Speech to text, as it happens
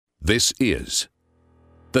This is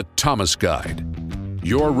The Thomas Guide,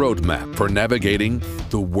 your roadmap for navigating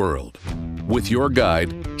the world. With your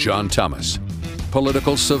guide, John Thomas,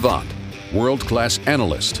 political savant, world-class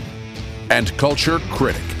analyst, and culture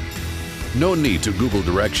critic. No need to Google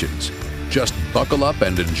directions. Just buckle up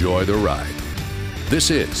and enjoy the ride. This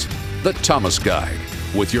is The Thomas Guide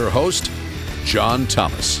with your host, John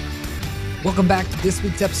Thomas. Welcome back to this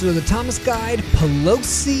week's episode of The Thomas Guide.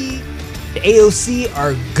 Pelosi and AOC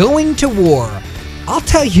are going to war. I'll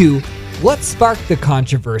tell you what sparked the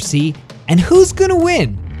controversy and who's going to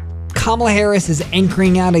win. Kamala Harris is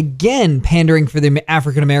anchoring out again, pandering for the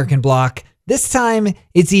African-American bloc. This time,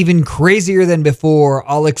 it's even crazier than before.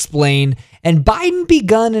 I'll explain. And Biden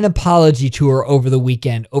begun an apology tour over the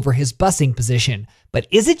weekend over his busing position. But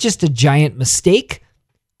is it just a giant mistake?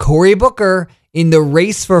 Cory Booker, in the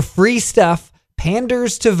race for free stuff,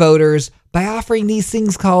 panders to voters by offering these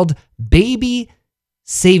things called baby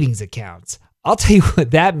savings accounts. I'll tell you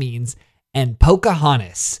what that means. And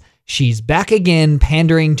Pocahontas, she's back again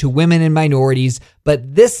pandering to women and minorities,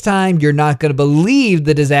 but this time you're not going to believe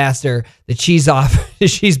the disaster that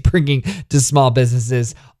she's bringing to small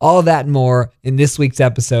businesses. All that and more in this week's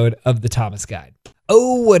episode of The Thomas Guide.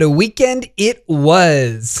 Oh, what a weekend it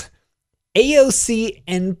was. AOC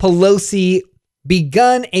and Pelosi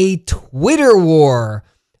begun a Twitter war.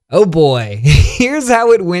 Oh boy, here's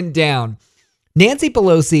how it went down. Nancy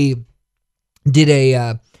Pelosi did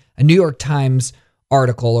a New York Times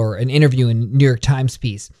article or an interview in New York Times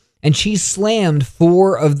piece, and she slammed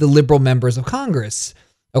four of the liberal members of Congress: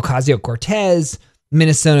 Ocasio-Cortez,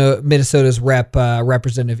 Minnesota's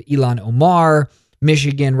Representative Ilhan Omar,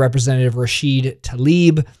 Michigan Representative Rashid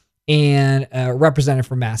Tlaib, and Representative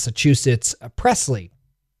from Massachusetts, Presley.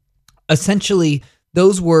 Essentially,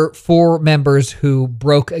 those were four members who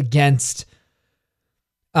broke against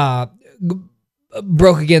Pelosi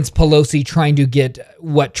trying to get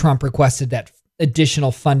what Trump requested, that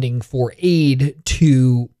additional funding for aid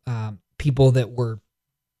to people that were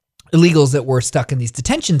illegals that were stuck in these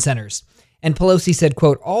detention centers. And Pelosi said,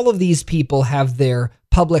 quote, "All of these people have their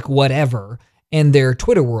public whatever and their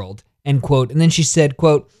Twitter world," end quote. And then she said,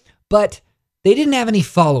 quote, "But they didn't have any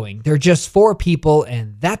following. They're just four people,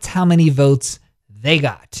 and that's how many votes they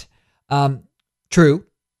got." True.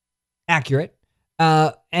 Accurate.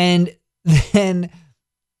 And then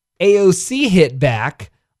AOC hit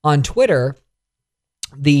back on Twitter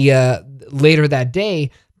later that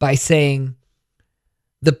day by saying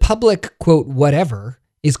the public, quote, whatever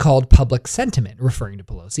is called public sentiment, referring to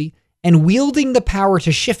Pelosi, and wielding the power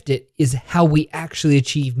to shift it is how we actually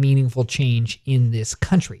achieve meaningful change in this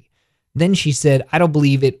country. Then she said, "I don't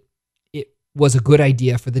believe it was a good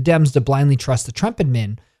idea for the Dems to blindly trust the Trump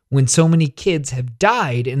admin when so many kids have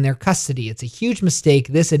died in their custody. It's a huge mistake.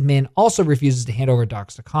 This admin also refuses to hand over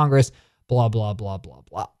docs to Congress, blah, blah, blah, blah,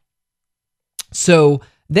 blah." So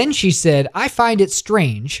then she said, "I find it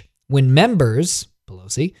strange when members,"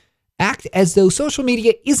 Pelosi, "act as though social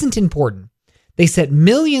media isn't important. They set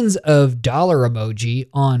millions of dollar emoji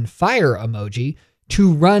on fire emoji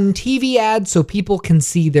to run TV ads so people can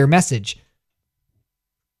see their message.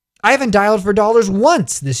 I haven't dialed for dollars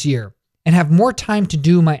once this year and have more time to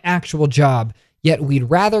do my actual job, yet we'd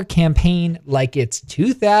rather campaign like it's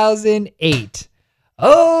 2008.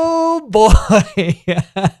 Oh boy.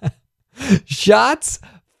 Shots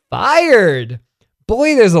fired.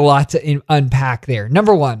 Boy, there's a lot to unpack there.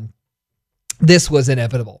 Number one, this was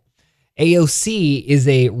inevitable. AOC is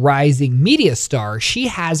a rising media star. She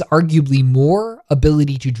has arguably more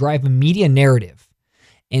ability to drive a media narrative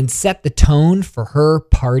and set the tone for her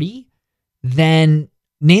party than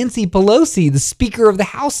Nancy Pelosi, the Speaker of the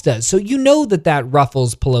House, does. So you know that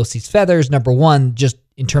ruffles Pelosi's feathers, number one, just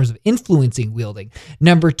in terms of influencing wielding.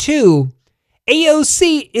 Number two,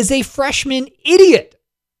 AOC is a freshman idiot.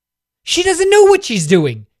 She doesn't know what she's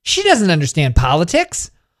doing. She doesn't understand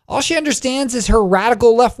politics. All she understands is her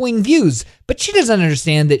radical left-wing views, but she doesn't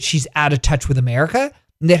understand that she's out of touch with America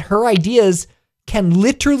and that her ideas can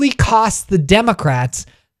literally cost the Democrats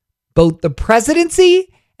both the presidency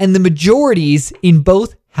and the majorities in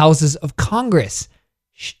both houses of Congress.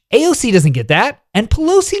 AOC doesn't get that, and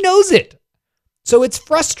Pelosi knows it. So it's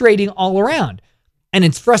frustrating all around. And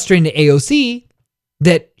it's frustrating to AOC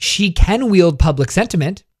that she can wield public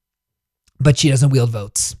sentiment, but she doesn't wield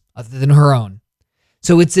votes other than her own.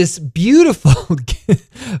 So it's this beautiful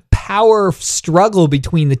power struggle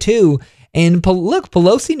between the two. And look,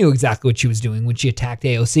 Pelosi knew exactly what she was doing when she attacked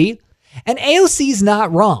AOC. And AOC's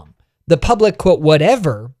not wrong. The public, quote,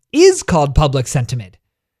 whatever is called public sentiment.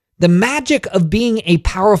 The magic of being a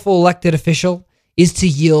powerful elected official is to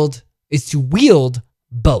wield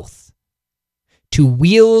both. to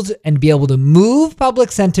wield and be able to move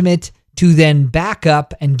public sentiment to then back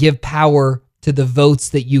up and give power to the votes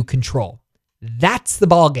that you control. That's the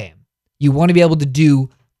ball game. You want to be able to do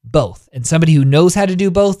both. And somebody who knows how to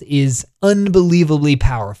do both is unbelievably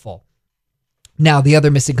powerful. Now, the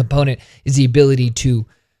other missing component is the ability to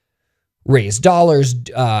raise dollars,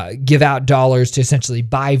 give out dollars to essentially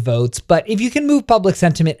buy votes. But if you can move public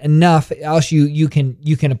sentiment enough, else you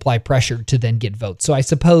can apply pressure to then get votes. So I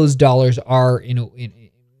suppose dollars are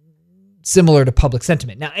similar to public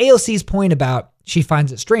sentiment. Now, AOC's point about she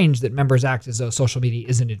finds it strange that members act as though social media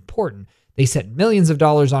isn't important. They set millions of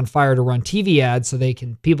dollars on fire to run TV ads so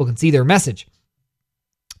people can see their message.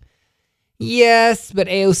 Yes, but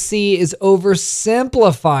AOC is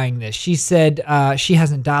oversimplifying this. She said she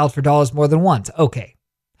hasn't dialed for dollars more than once. Okay.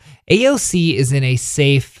 AOC is in a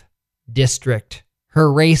safe district.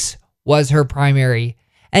 Her race was her primary,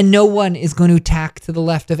 and no one is going to tack to the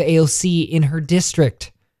left of AOC in her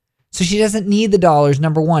district. So she doesn't need the dollars,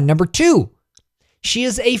 number one. Number two, she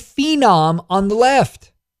is a phenom on the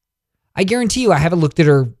left. I guarantee you, I haven't looked at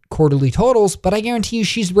her quarterly totals, but I guarantee you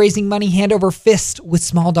she's raising money hand over fist with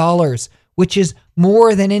small dollars, which is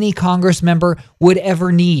more than any Congress member would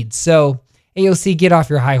ever need. So AOC, get off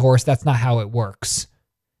your high horse. That's not how it works.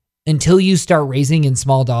 Until you start raising in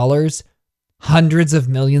small dollars, hundreds of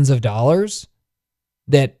millions of dollars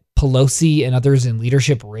that Pelosi and others in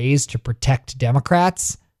leadership raise to protect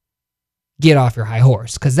Democrats, get off your high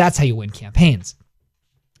horse, because that's how you win campaigns.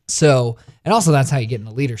 So, and also that's how you get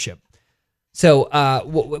into leadership. So,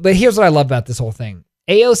 but here's what I love about this whole thing.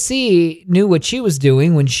 AOC knew what she was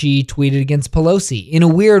doing when she tweeted against Pelosi. In a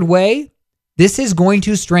weird way, this is going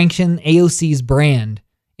to strengthen AOC's brand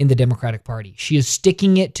in the Democratic Party. She is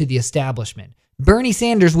sticking it to the establishment. Bernie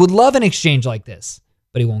Sanders would love an exchange like this,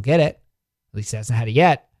 but he won't get it. At least he hasn't had it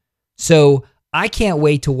yet. So I can't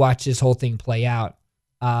wait to watch this whole thing play out.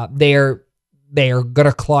 They are going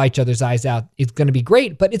to claw each other's eyes out. It's going to be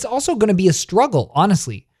great, but it's also going to be a struggle,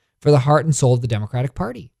 honestly, for the heart and soul of the Democratic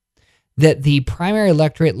Party. That the primary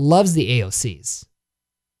electorate loves the AOCs.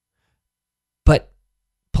 But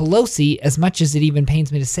Pelosi, as much as it even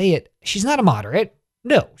pains me to say it, she's not a moderate.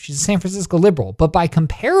 No, she's a San Francisco liberal. But by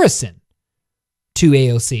comparison to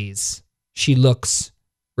AOCs, she looks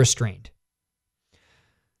restrained.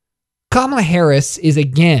 Kamala Harris is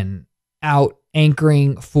again out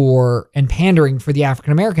anchoring for and pandering for the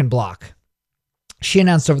African-American bloc. She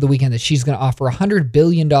announced over the weekend that she's going to offer $100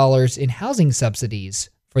 billion in housing subsidies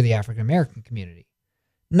for the African-American community.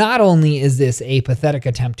 Not only is this a pathetic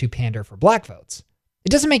attempt to pander for black votes, it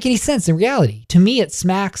doesn't make any sense in reality. To me, it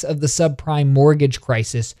smacks of the subprime mortgage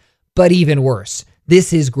crisis, but even worse.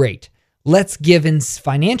 This is great. Let's give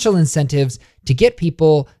financial incentives to get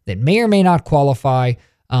people that may or may not qualify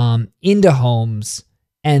into homes,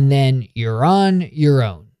 and then you're on your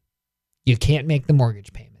own. You can't make the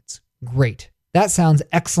mortgage payments. Great. That sounds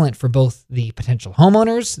excellent for both the potential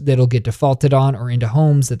homeowners that'll get defaulted on or into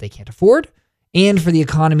homes that they can't afford, and for the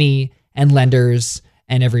economy and lenders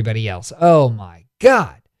and everybody else. Oh my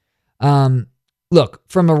God. Look,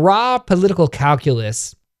 from a raw political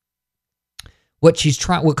calculus, what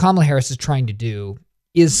Kamala Harris is trying to do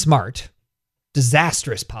is smart.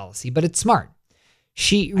 Disastrous policy, but it's smart.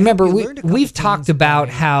 We've talked about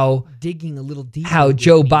how digging a little deeper, how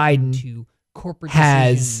Joe Biden to corporate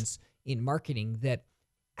has in marketing that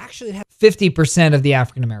actually had 50% of the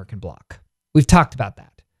African-American bloc. We've talked about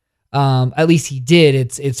that. At least he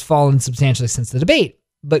did. It's fallen substantially since the debate,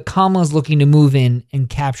 but Kamala's looking to move in and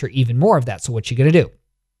capture even more of that. So what's she going to do?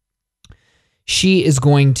 She is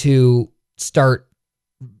going to start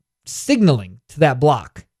signaling to that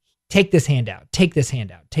bloc, take this handout, take this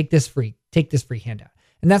handout, take this free handout.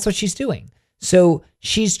 And that's what she's doing. So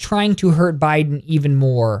she's trying to hurt Biden even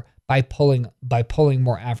more by pulling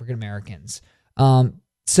more African Americans.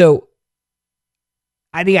 So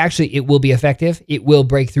I think actually it will be effective. It will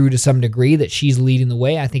break through to some degree that she's leading the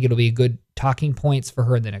way. I think it'll be a good talking points for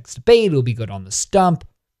her in the next debate. It'll be good on the stump.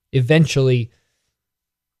 Eventually,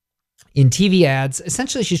 in TV ads,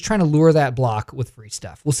 essentially she's trying to lure that block with free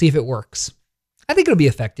stuff. We'll see if it works. I think it'll be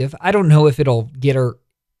effective. I don't know if it'll get her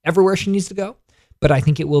everywhere she needs to go, but I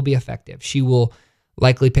think it will be effective. She will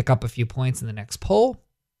likely pick up a few points in the next poll.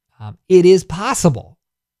 It is possible.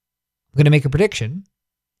 I'm going to make a prediction,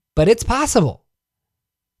 but it's possible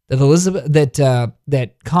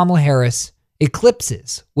that Kamala Harris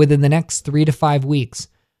eclipses within the next 3 to 5 weeks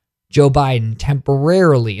Joe Biden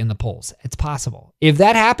temporarily in the polls. It's possible. If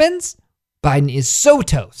that happens, Biden is so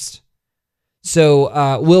toast.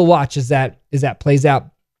 So we'll watch as that plays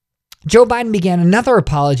out. Joe Biden began another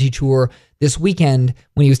apology tour this weekend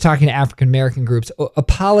when he was talking to African American groups,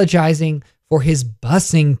 apologizing for his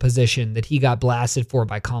busing position that he got blasted for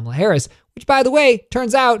by Kamala Harris, which, by the way,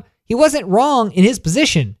 turns out he wasn't wrong in his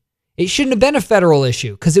position. It shouldn't have been a federal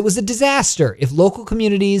issue because it was a disaster. If local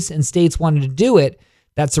communities and states wanted to do it,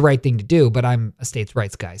 that's the right thing to do. But I'm a states'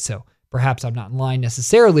 rights guy, so perhaps I'm not in line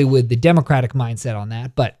necessarily with the Democratic mindset on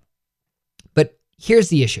that. But here's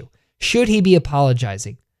the issue. Should he be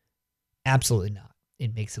apologizing? Absolutely not.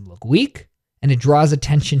 It makes him look weak, and it draws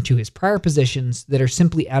attention to his prior positions that are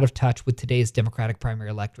simply out of touch with today's Democratic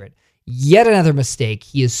primary electorate. Yet another mistake.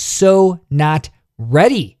 He is so not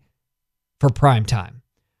ready for prime time.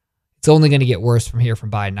 It's only going to get worse from here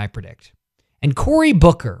from Biden, I predict. And Cory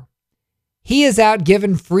Booker, he is out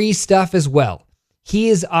giving free stuff as well. He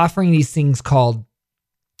is offering these things called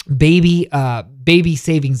baby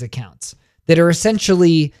savings accounts that are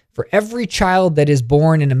essentially for every child that is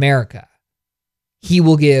born in America. He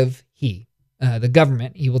will give, the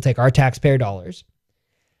government, he will take our taxpayer dollars.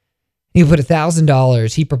 He will put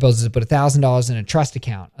 $1,000, he proposes to put $1,000 in a trust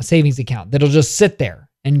account, a savings account that'll just sit there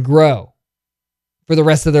and grow for the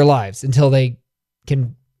rest of their lives until they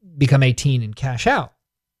can become 18 and cash out.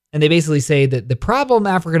 And they basically say that the problem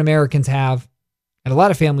African Americans have, and a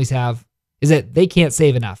lot of families have, is that they can't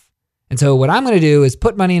save enough. And so what I'm going to do is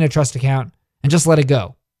put money in a trust account and just let it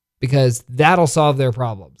go, because that'll solve their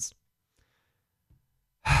problems.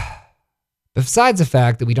 Besides the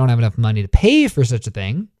fact that we don't have enough money to pay for such a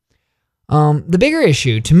thing, the bigger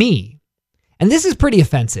issue to me, and this is pretty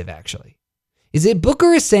offensive actually, is that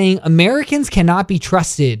Booker is saying Americans cannot be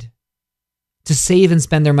trusted to save and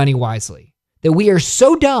spend their money wisely. That we are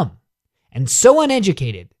so dumb and so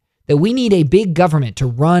uneducated that we need a big government to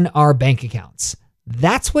run our bank accounts.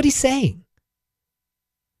 That's what he's saying.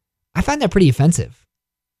 I find that pretty offensive.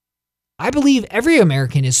 I believe every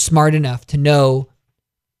American is smart enough to know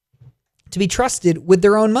to be trusted with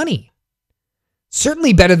their own money.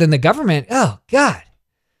 Certainly better than the government. Oh, God.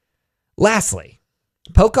 Lastly,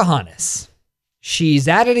 Pocahontas. She's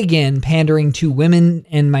at it again, pandering to women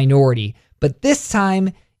and minority, but this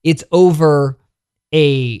time it's over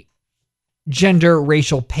a gender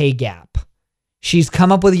racial pay gap. She's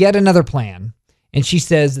come up with yet another plan, and she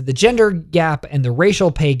says that the gender gap and the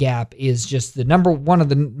racial pay gap is just the number one of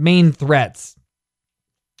the main threats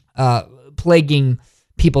plaguing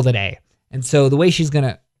people today. And so the way she's going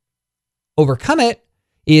to overcome it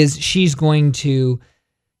is she's going to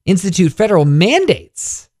institute federal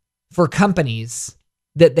mandates for companies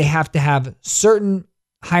that they have to have certain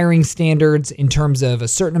hiring standards in terms of a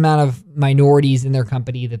certain amount of minorities in their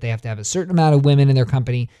company, that they have to have a certain amount of women in their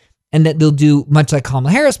company, and that they'll do much like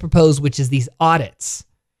Kamala Harris proposed, which is these audits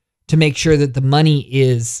to make sure that the money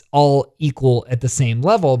is all equal at the same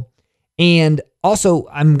level. And also,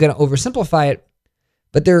 I'm going to oversimplify it,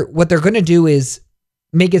 but what they're going to do is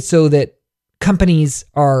make it so that companies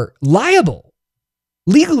are liable,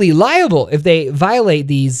 legally liable, if they violate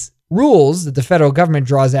these rules that the federal government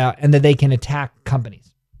draws out, and that they can attack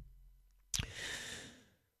companies.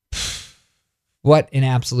 What an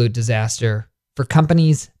absolute disaster for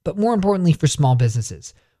companies, but more importantly for small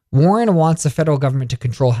businesses. Warren wants the federal government to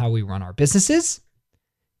control how we run our businesses.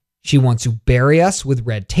 She wants to bury us with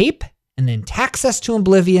red tape and then tax us to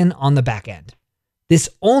oblivion on the back end. This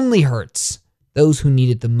only hurts those who need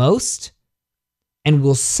it the most and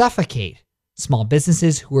will suffocate small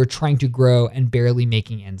businesses who are trying to grow and barely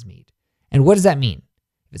making ends meet. And what does that mean?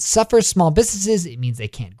 If it suffers small businesses, it means they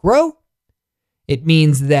can't grow. It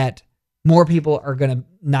means that more people are going to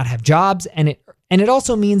not have jobs. And it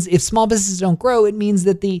also means if small businesses don't grow, it means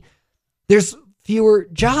that there's fewer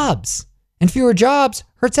jobs. And fewer jobs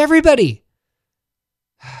hurts everybody.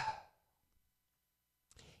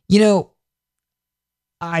 You know,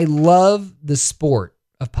 I love the sport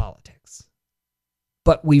of politics,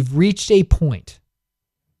 but we've reached a point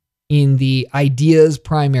in the ideas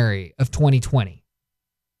primary of 2020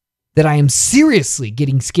 that I am seriously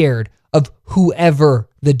getting scared of whoever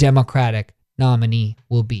the Democratic nominee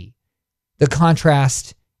will be. The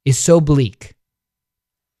contrast is so bleak.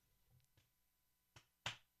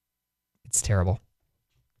 It's terrible.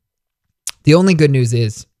 The only good news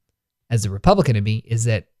is, as a Republican in me, is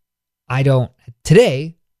that I don't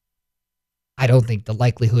think the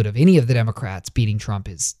likelihood of any of the Democrats beating Trump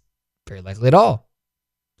is very likely at all.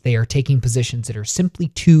 They are taking positions that are simply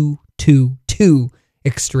too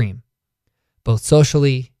extreme, both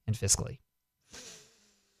socially and fiscally.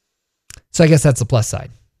 So I guess that's the plus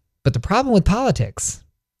side. But the problem with politics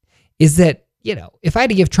is that, if I had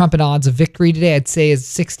to give Trump an odds of victory today, I'd say is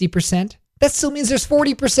 60%. That still means there's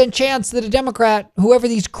 40% chance that a Democrat, whoever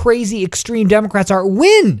these crazy extreme Democrats are,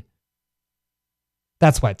 win.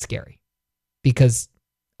 That's why it's scary, because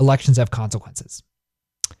elections have consequences.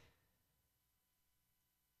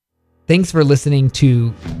 Thanks for listening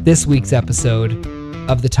to this week's episode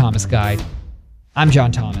of the Thomas Guide. I'm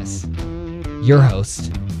John Thomas, your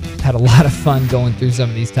host. Had a lot of fun going through some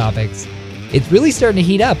of these topics. It's really starting to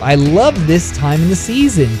heat up. I love this time in the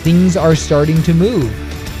season. Things are starting to move.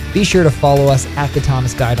 Be sure to follow us at The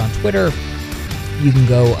Thomas Guide on Twitter. You can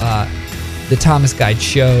go The Thomas Guide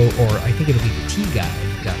Show, or I think it'll be the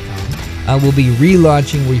tguide.com. We'll be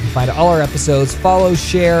relaunching where you can find all our episodes. Follow,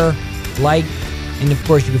 share, like, and of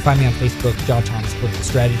course you can find me on Facebook, John Thomas, Political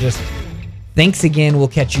Strategist. Thanks again. We'll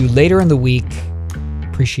catch you later in the week.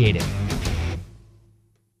 Appreciate it.